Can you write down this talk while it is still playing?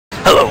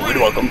and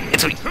welcome.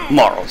 It's me,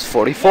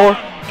 Marth44,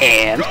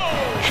 and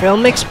Trail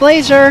Mix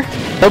Blazer.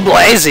 the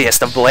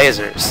blaziest of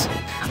blazers.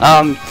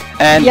 And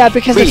yeah,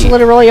 because it's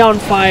literally on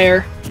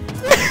fire.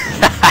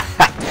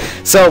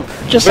 So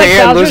just we're like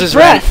here in Bowser's losers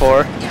breath.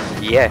 round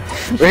 4. Yeah,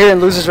 we're here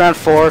in losers round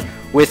 4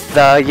 with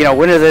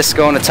winner of this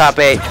going to top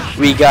 8.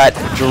 We got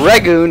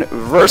Dregoon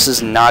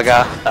versus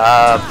Naga.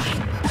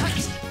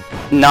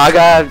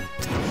 Naga.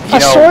 A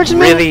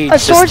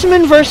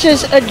swordsman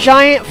versus a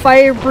giant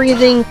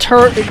fire-breathing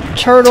turtle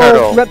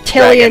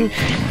reptilian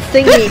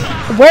thingy.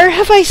 Where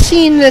have I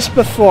seen this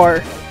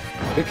before?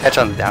 Good catch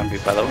on the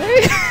downbeat, by the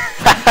way.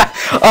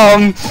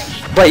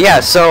 But yeah,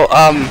 so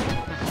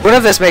one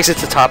of this makes it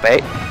to top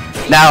 8.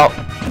 Now,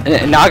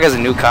 Naga's a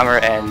newcomer,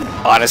 and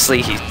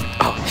honestly, he's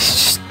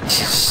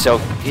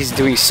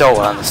doing so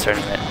well in this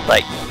tournament.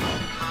 Like,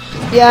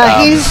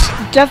 yeah, he's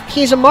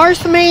a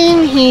Marth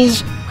main.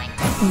 He's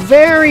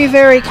very,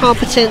 very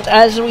competent,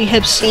 as we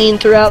have seen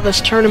throughout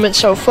this tournament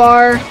so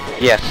far.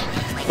 Yeah,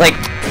 like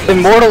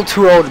Immortal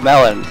 2-0'd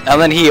Melon,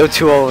 and then he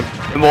 2-0'd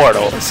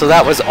Immortal. So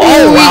that was we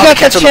got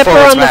the chipper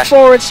on the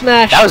forward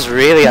smash. That was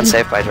really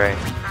unsafe by Dre.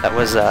 That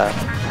was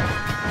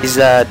he's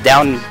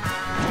down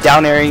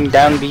airing,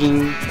 down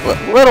being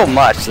a little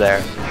much there.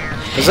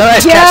 It was a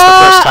nice catch the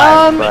first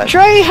time. But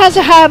Dre has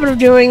a habit of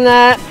doing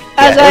that.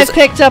 As I've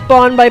picked up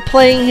on by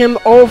playing him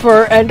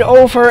over and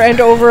over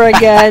and over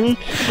again.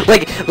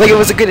 like it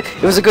was a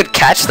good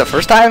catch the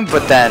first time,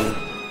 but then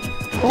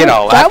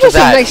that after was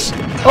that, a nice.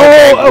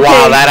 Okay. Okay.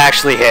 Wow, that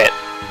actually hit.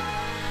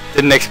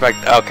 Didn't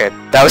expect. Okay,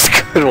 that was a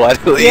good one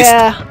at least.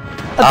 Yeah,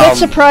 a bit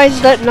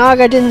surprised that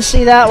Naga didn't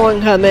see that one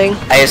coming.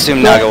 I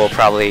assume Naga will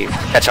probably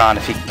catch on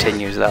if he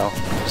continues though.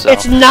 So,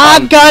 it's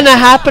not gonna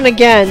happen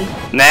again.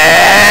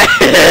 Nah.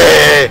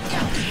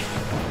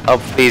 Oh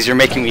please, you're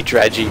making me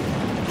dredgy.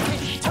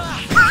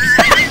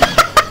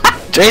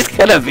 Dre's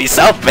gonna be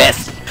so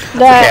pissed.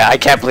 Okay, I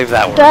can't believe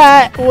that worked.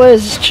 That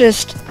was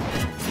just...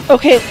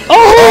 Okay.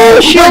 Oh,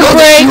 shield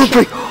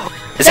break!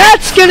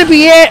 That's gonna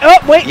be it! Oh,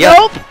 wait,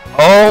 nope!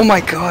 Oh my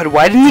god,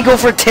 why didn't he go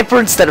for a tipper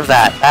instead of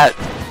that?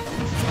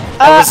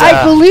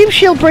 I believe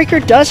Shield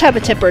Breaker does have a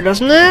tipper,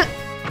 doesn't it?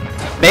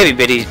 Maybe,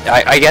 but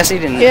I guess he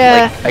didn't,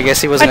 I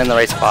guess he wasn't in the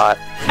right spot.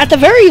 At the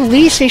very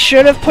least, he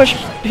should have pushed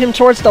him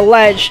towards the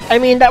ledge. I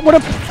mean, that would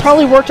have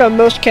probably worked on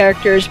most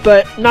characters,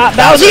 but not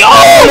Bowser.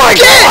 Oh my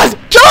god!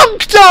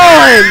 Dunked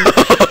on!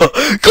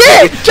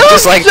 Get dunked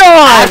Just like on!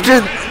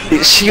 After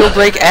shield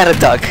break and a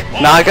dunk.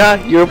 Naga,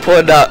 you're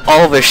putting out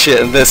all this shit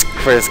in this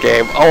first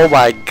game. Oh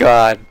my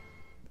god.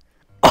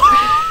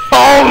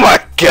 Oh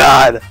my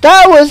god!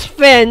 That was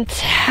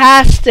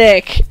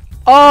fantastic!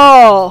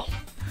 Oh!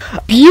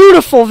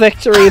 Beautiful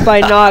victory by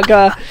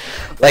Naga.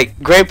 Like,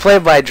 great play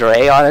by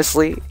Dre,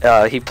 honestly.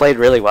 He played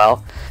really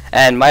well.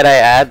 And might I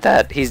add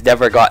that he's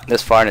never gotten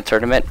this far in a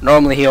tournament.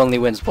 Normally he only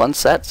wins one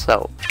set,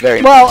 so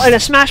very well, nice. In a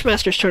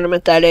SmashMasters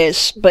tournament, that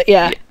is. But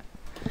yeah.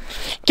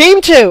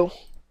 Game 2.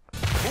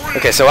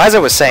 Okay, so as I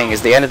was saying,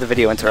 as the end of the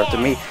video interrupted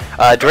me,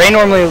 Dre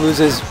normally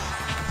loses,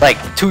 like,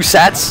 2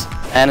 sets,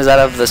 and is out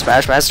of the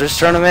SmashMasters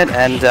tournament,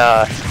 and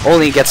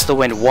only gets to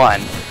win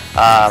 1.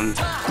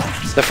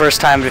 The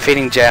first time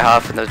defeating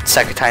J-Huff, and the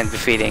second time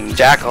defeating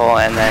Jackal,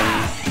 and then,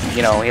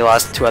 he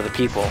lost 2 other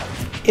people.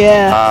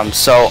 Yeah.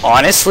 So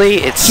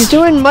honestly, he's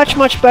doing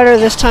much better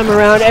this time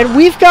around, and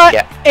we've got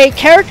a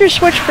character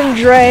switch from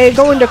Dre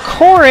going to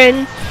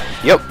Corrin.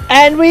 Yep.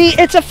 And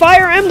it's a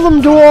Fire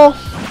Emblem duel,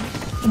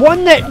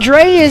 one that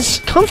Dre is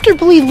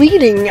comfortably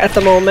leading at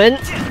the moment.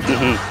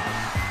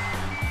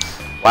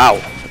 Wow.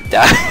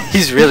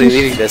 He's really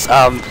leading this.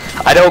 I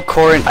know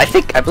Corrin. I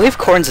believe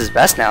Corrin's his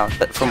best now,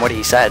 from what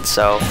he said.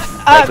 So.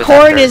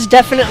 Corrin is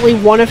definitely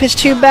one of his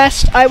 2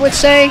 best, I would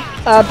say.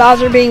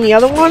 Bowser being the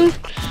other one.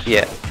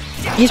 Yeah.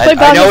 He's played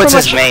Bowser I know it's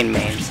his main.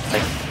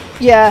 Like,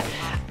 yeah.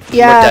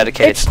 More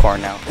dedicated to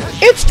Corrin now.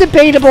 It's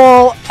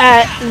debatable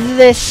at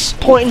this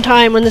point in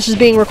time when this is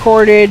being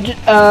recorded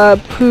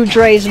who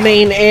Dre's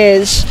main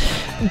is,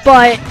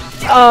 but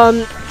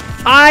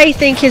I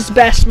think his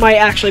best might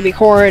actually be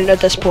Corrin at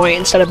this point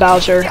instead of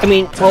Bowser. I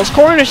mean, well,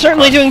 Corrin is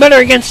certainly doing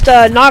better against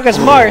Naga's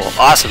Marth.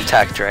 Awesome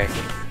tech, Dre.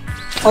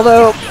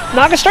 Although,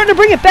 Naga's starting to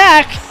bring it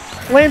back.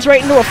 Lands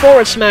right into a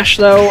forward smash,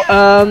 though.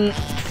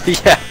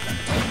 Yeah.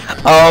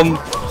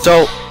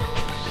 So...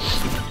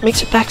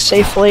 Makes it back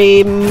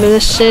safely.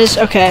 Misses.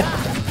 Okay.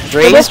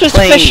 Dre's just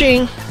playing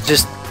fishing.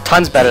 Just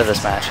tons better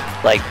this match.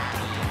 Like,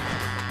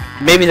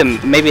 maybe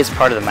it's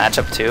part of the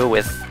matchup too,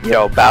 with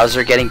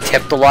Bowser getting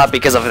tipped a lot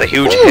because of the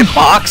huge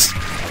hitbox.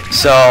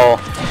 So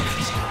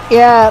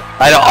yeah.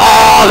 I know.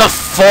 Oh, the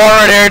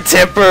forward air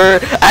tipper.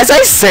 As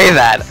I say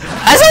that,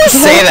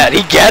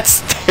 he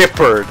gets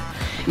tippered.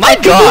 My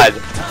God.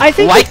 I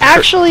think he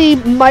actually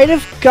might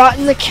have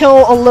gotten the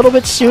kill a little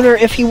bit sooner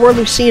if he were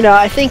Lucina.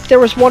 I think there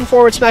was one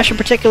forward smash in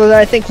particular that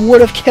I think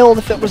would have killed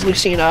if it was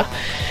Lucina.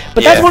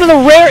 But that's one of the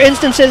rare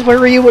instances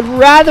where you would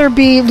rather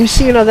be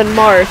Lucina than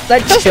Marth.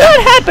 That does not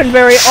happen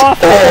very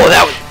often. Oh,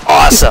 that was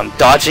awesome.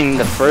 Dodging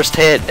the first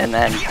hit and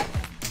then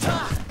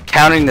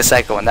countering the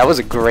second one. That was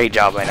a great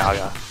job by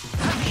Naga.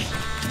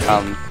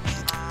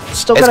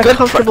 Still got a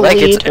comfortable like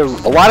lead.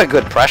 it's a lot of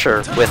good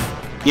pressure with,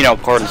 you know,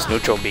 Corrin's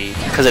neutral B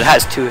because it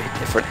has 2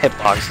 different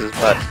hitboxes.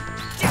 But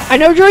I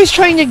know Joey's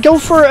trying to go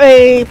for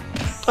a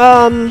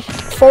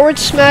forward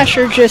smash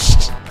or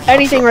just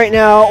anything right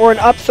now, or an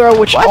up throw,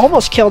 which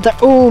almost killed it.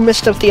 Ooh,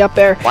 missed up the up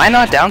air. Why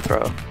not down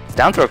throw?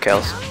 Down throw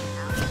kills,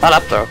 not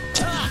up throw.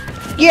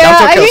 Yeah,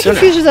 I get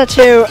confused with that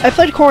too. I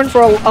played Corrin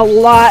for a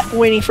lot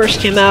when he first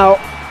came out.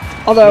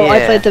 Although yeah,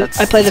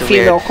 I played the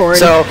female Corrin.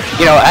 So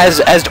you know, as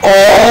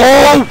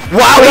oh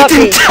wow, he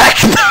didn't tech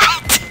that.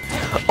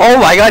 Oh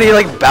my god, he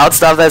like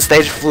bounced off that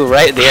stage, flew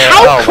right in the air.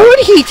 How could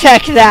he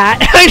tech that?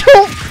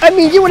 I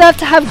mean, you would have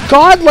to have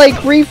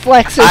godlike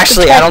reflexes.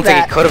 Actually, to tech I don't that.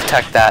 think he could have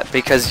teched that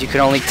because you can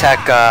only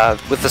tech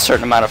with a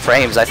certain amount of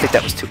frames. I think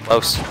that was too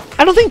close.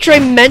 I don't think Dre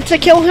meant to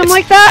kill him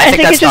like that. I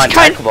think that's it just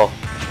non-techable.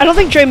 I don't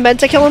think Dre meant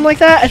to kill him like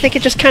that. I think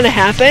it just kind of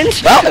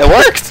happened. Well, it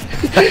worked.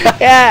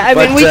 Yeah, I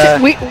mean,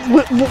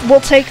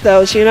 we'll take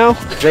those, you know.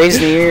 Dre's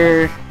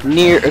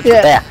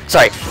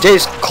sorry,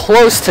 Dre's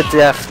close to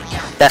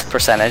death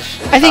percentage.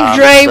 I think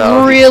Dre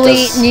so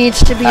really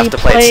needs to be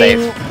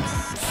playing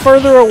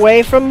further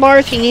away from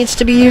Marth. He needs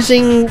to be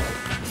using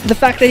the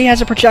fact that he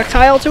has a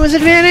projectile to his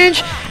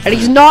advantage, and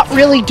he's not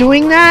really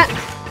doing that.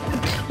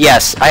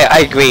 Yes, I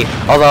agree.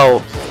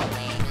 Although,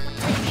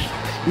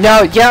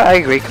 no, yeah, I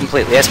agree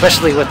completely,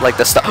 especially with like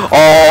the stuff.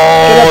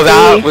 Oh,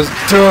 that was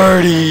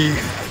dirty.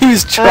 He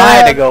was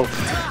trying to go.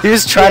 He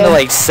was trying to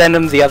like send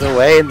him the other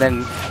way, and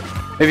then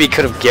maybe he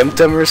could have gimped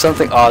him or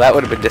something. Oh, that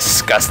would have been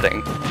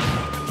disgusting.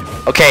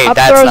 Okay, Up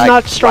that's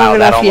not strong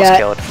enough that almost yet.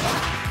 killed.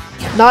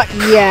 Not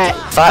yet.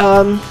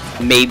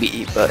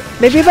 Maybe, but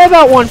maybe by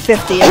about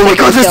 150. Oh my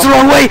god, that's the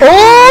wrong way!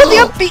 Oh, the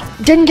up B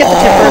didn't get the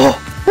tipper.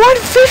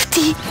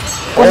 150.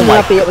 Wasn't the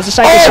up B, it was a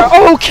side star.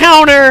 Oh,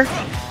 counter.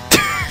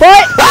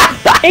 But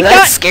it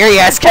got scary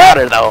ass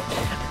counter though.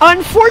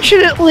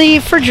 Unfortunately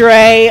for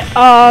Dre, in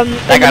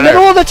the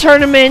middle of the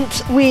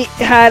tournament, we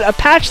had a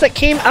patch that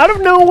came out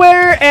of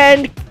nowhere,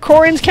 and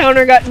Corrin's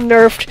counter got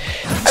nerfed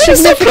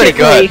significantly. Pretty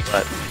good,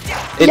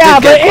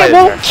 but it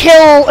won't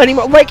kill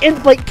anymore. Like in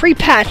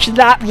pre-patch,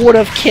 that would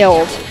have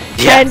killed,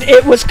 and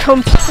it was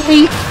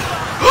complete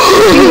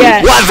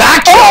BS. What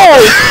that?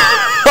 Oh,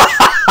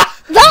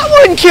 that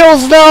one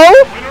kills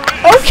though.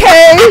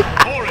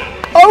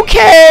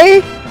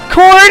 Okay.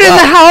 Corrin in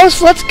the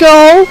house, let's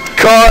go!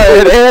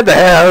 Corrin in the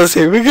house,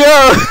 here we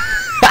go!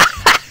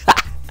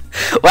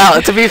 Well,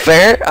 to be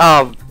fair,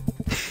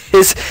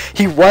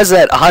 he was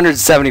at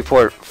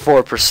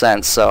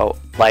 174%, so,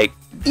 like,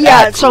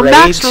 so rage,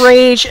 max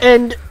rage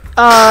and,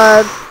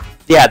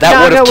 yeah,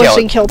 that would have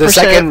killed. The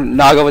percent. second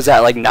Naga was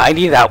at, like,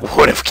 90, that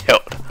would have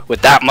killed.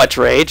 With that much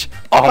rage.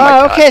 Oh my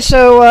god. Okay,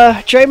 so,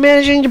 Dre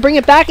managing to bring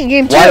it back in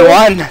game 2.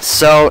 1-1,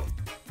 so,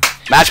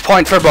 match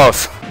point for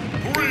both.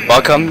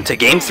 Welcome to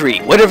Game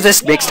 3. Winner of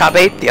this makes top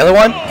 8. The other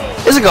one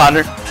is a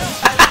goner.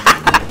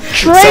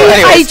 Dre,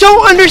 I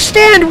don't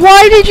understand.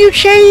 Why did you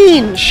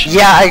change?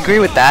 Yeah, I agree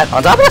with that.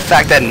 On top of the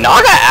fact that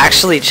Naga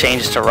actually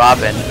changed to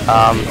Robin.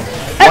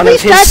 One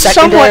of his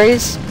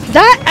secondaries.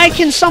 That I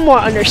can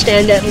somewhat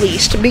understand at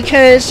least,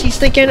 because he's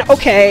thinking,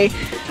 okay,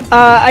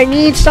 I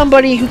need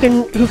somebody who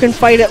can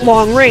fight at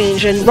long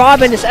range, and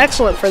Robin is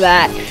excellent for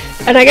that.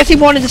 And I guess he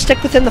wanted to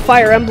stick within the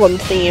Fire Emblem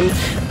theme,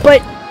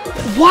 but.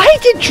 Why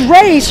did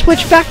Dre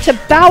switch back to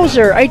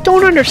Bowser? I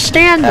don't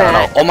understand that. I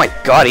don't know. Oh my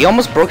god, he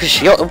almost broke his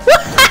shield.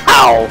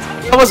 Wow!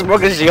 He almost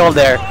broke his shield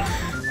there.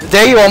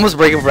 There you almost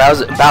break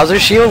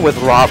Bowser's shield with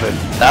Robin.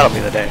 That'll be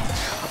the day.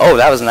 Oh,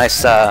 that was a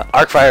nice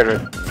arc fire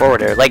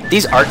forward air. Like,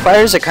 these arc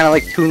fires are kind of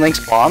like Toon Link's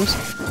bombs.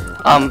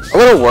 A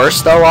little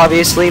worse though,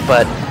 obviously,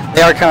 but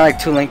they are kind of like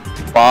Toon Link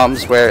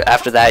bombs where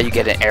after that you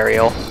get an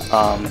aerial,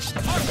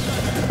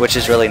 which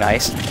is really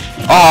nice.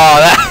 Oh,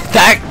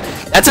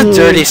 that's a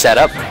dirty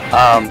setup.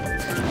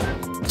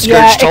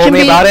 Scourge told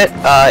me about it.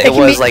 It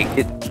was like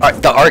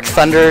the Arc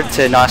Thunder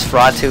to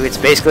Nosferatu. It's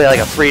basically like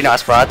a free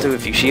Nosferatu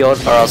if you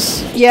shield, or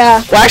else.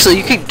 Yeah. Well, actually,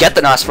 you could get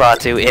the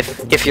Nosferatu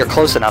if you're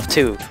close enough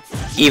too,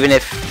 even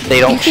if they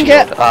don't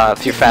shield.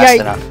 If you're fast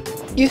enough.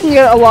 You can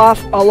get a lot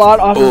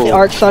off of the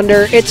Arc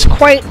Thunder. It's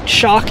quite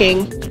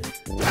shocking.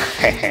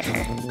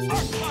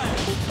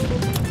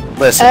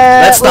 Listen,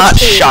 let's not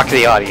shock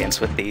the audience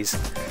with these.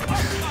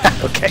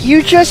 Okay.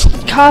 You just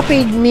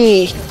copied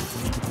me.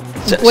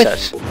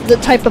 With the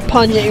type of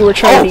pun that you were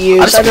trying to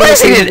use. I'm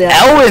surprised he did an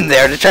L in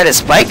there to try to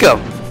spike him.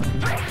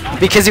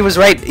 Because he was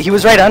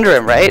right under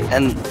him, right?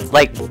 And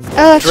like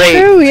that's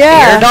true,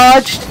 yeah. Air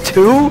dodged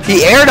too?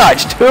 He air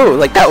dodged too.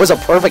 Like that was a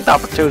perfect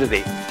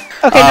opportunity.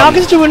 Okay,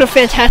 Naga's doing a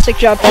fantastic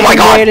job taking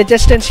away at a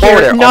distance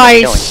here.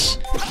 Nice.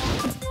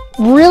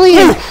 Really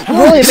made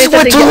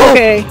that thing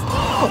okay.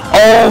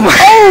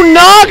 Oh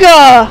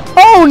Naga!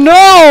 Oh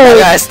no!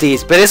 Naga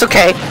SDs, but it's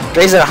okay.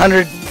 Dre's at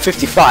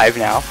 155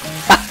 now.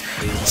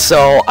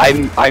 So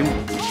I'm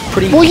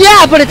pretty. Well,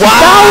 yeah, but it's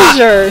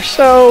Bowser,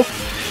 so.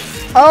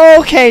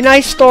 Okay,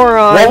 nice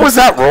Thoron. What was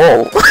that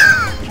roll?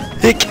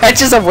 He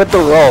catches up with the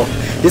roll.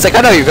 He's like,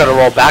 I know you're gonna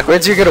roll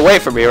backwards. You're gonna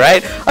wait for me,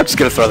 right? I'm just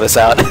gonna throw this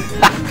out.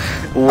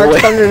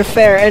 Arc Thunder to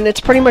Fair, and it's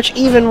pretty much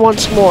even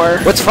once more.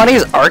 What's funny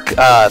is Arc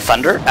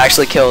Thunder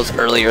actually kills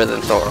earlier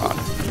than Thoron.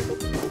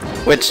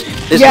 Which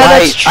is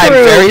why I'm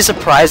very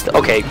surprised.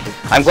 Okay,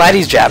 I'm glad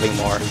he's jabbing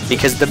more,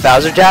 because the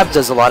Bowser jab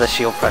does a lot of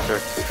shield pressure.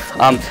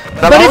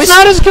 But it's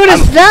not as good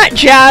as that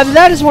jab.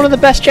 That is one of the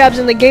best jabs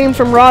in the game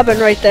from Robin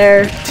right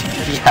there.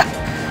 Yeah.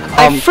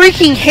 I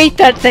freaking hate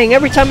that thing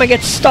every time I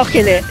get stuck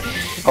in it.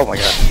 Oh my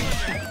god.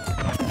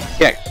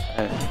 Yeah.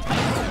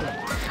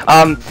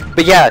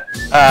 But yeah,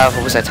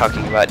 what was I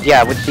talking about?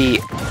 Yeah, with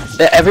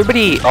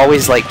everybody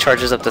always like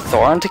charges up the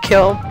Thoron to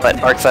kill,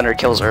 but Arc Thunder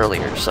kills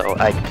earlier, so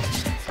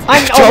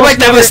don't make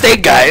that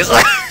mistake, guys!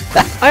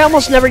 I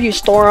almost never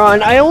use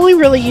Thoron. I only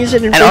really use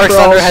it in And Arc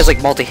Thunder has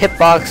like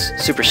multi-hitbox,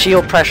 super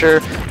shield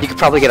pressure, you could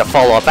probably get a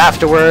follow-up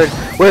afterward,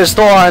 whereas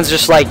Thoron's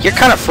just like, you're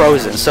kind of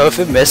frozen, so if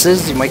it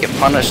misses, you might get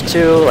punished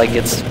too, like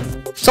it's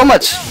so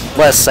much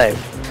less safe.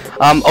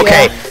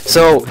 Okay,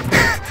 so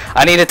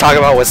I need to talk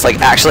about what's like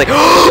actually,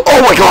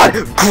 oh my god,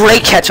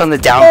 great catch on the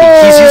down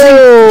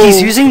B.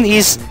 He's using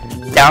these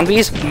down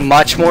B's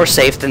much more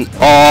safe than,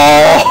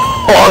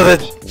 the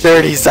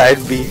dirty side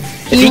B.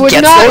 If he would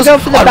not go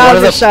for the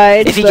Bowser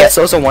side. If he gets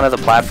those on one of the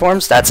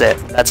platforms, that's it.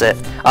 That's it.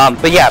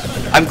 But yeah,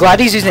 I'm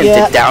glad he's using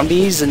the down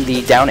Bs and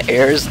the down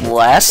airs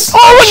less.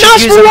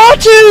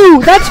 Oh,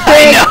 Nosferatu! That's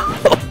big! I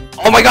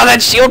know! Oh my god,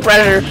 that shield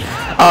pressure!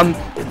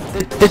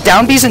 The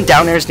down Bs and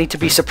down airs need to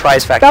be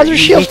surprise factor. Bowser's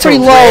shield's pretty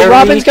low.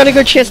 Robin's got a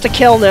good chance to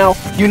kill now.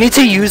 You need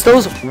to use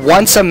those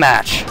once a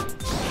match.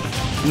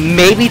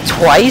 Maybe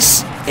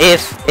twice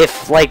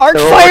if like Arc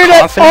they're fired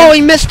confident. Oh,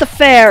 he missed the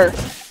fair.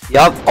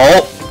 Yup.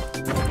 Oh.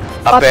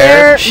 Up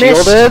air,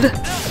 shielded.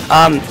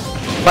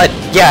 But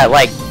yeah,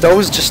 like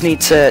those just need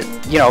to,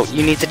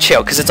 you need to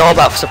chill because it's all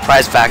about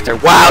surprise factor.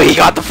 Wow, he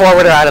got the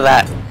forwarder out of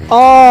that.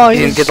 Oh, he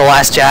didn't get the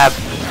last jab.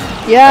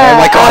 Yeah. Oh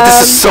my god,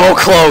 this is so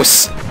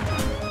close.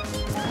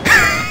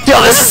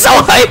 Yo, this is so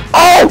hype.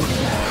 Oh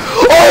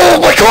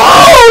my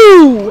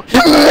god.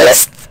 He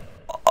missed.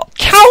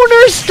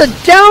 Counters the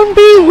down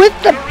B with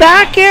the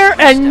back air,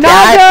 and Naga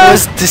that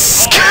was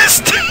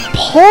disgusting.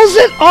 Pulls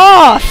it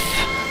off.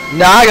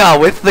 Naga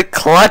with the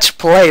clutch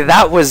play.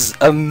 That was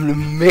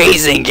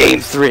amazing game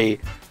 3.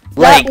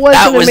 Like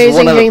that was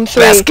one of the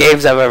best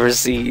games I've ever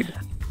seen.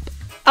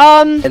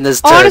 In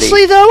this 30.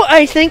 Honestly though,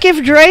 I think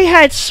if Dre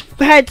had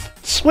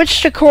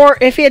switched to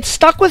if he had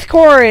stuck with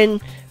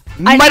Corrin,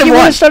 I think he would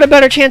have stood a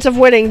better chance of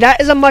winning.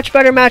 That is a much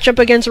better matchup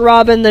against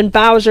Robin than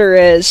Bowser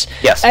is.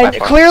 Yes, and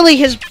clearly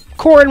his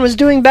Corrin was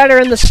doing better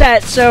in the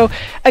set. So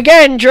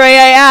again, Dre,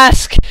 I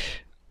ask,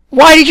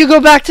 why did you go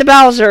back to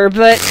Bowser?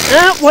 But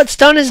what's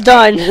done is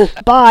done.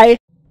 Bye.